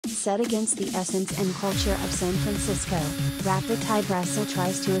set against the essence and culture of San Francisco, rapper Ty Brasel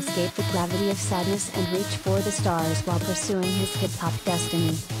tries to escape the gravity of sadness and reach for the stars while pursuing his hip-hop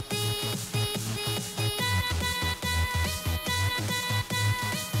destiny.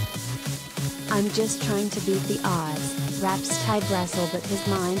 "I'm just trying to beat the odds," raps Ty Brasel, but his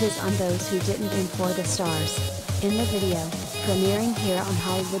mind is on those who didn't aim for the stars. In the video, premiering here on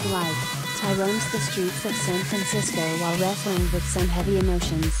HollywoodLife, Ty roams the streets of San Francisco while wrestling with some heavy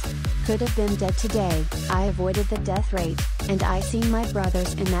emotions. "Could have been dead today, I avoided the death rate, and I seen my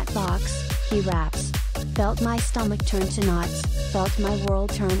brothers in that box," he raps. "Felt my stomach turn to knots, felt my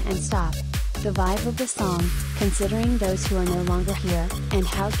world turn and stop." The vibe of the song, considering those who are no longer here, and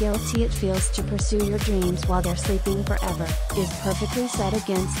how guilty it feels to pursue your dreams while they're sleeping forever, is perfectly set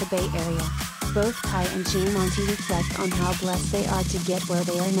against the Bay Area. Both Ty and Monty reflect on how blessed they are to get where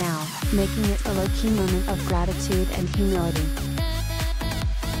they are now, making it a low-key moment of gratitude and humility.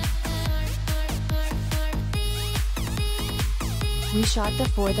 "We shot the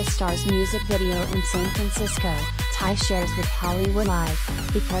For the Stars music video in San Francisco," Ty shares with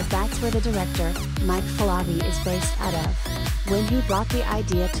HollywoodLife, "because that's where the director, Mike Filati, is based out of. When he brought the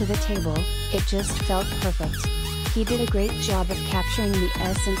idea to the table, it just felt perfect. He did a great job of capturing the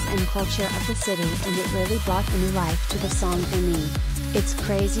essence and culture of the city, and it really brought a new life to the song for me. It's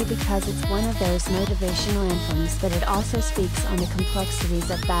crazy because it's one of those motivational anthems, but it also speaks on the complexities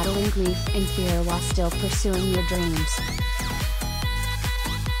of battling grief and fear while still pursuing your dreams."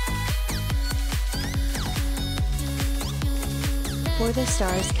 For the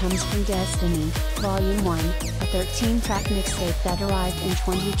Stars comes from Destiny, Volume 1, a 13-track mixtape that arrived in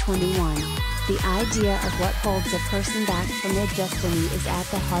 2021. The idea of what holds a person back from their destiny is at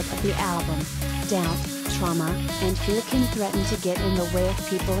the heart of the album. Doubt, trauma, and fear can threaten to get in the way of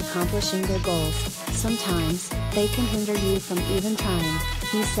people accomplishing their goals. "Sometimes, they can hinder you from even trying,"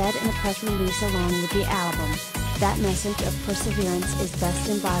 he said in a press release along with the album. That message of perseverance is best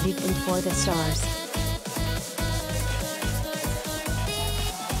embodied in For the Stars.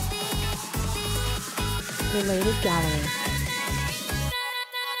 Related gallery.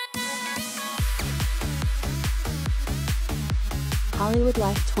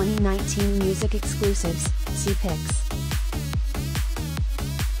 HollywoodLife 2019 music exclusives, see pics.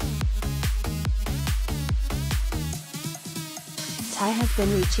 Ty has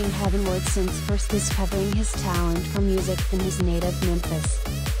been reaching heavenward since first discovering his talent for music in his native Memphis.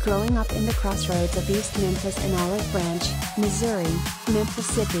 Growing up in the crossroads of East Memphis and Olive Branch, Missouri,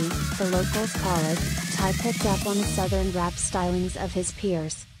 Mississippi, the locals call it, Ty picked up on the southern rap stylings of his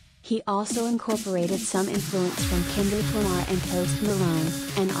peers. He also incorporated some influence from Kendrick Lamar and Post Malone,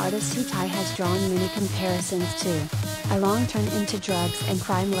 an artist who Ty has drawn many comparisons to. A long turn into drugs and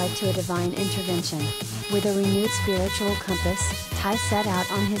crime led to a divine intervention. With a renewed spiritual compass, Ty set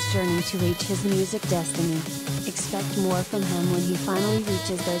out on his journey to reach his music destiny. Expect more from him when he finally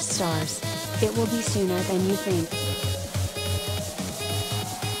reaches those stars. It will be sooner than you think.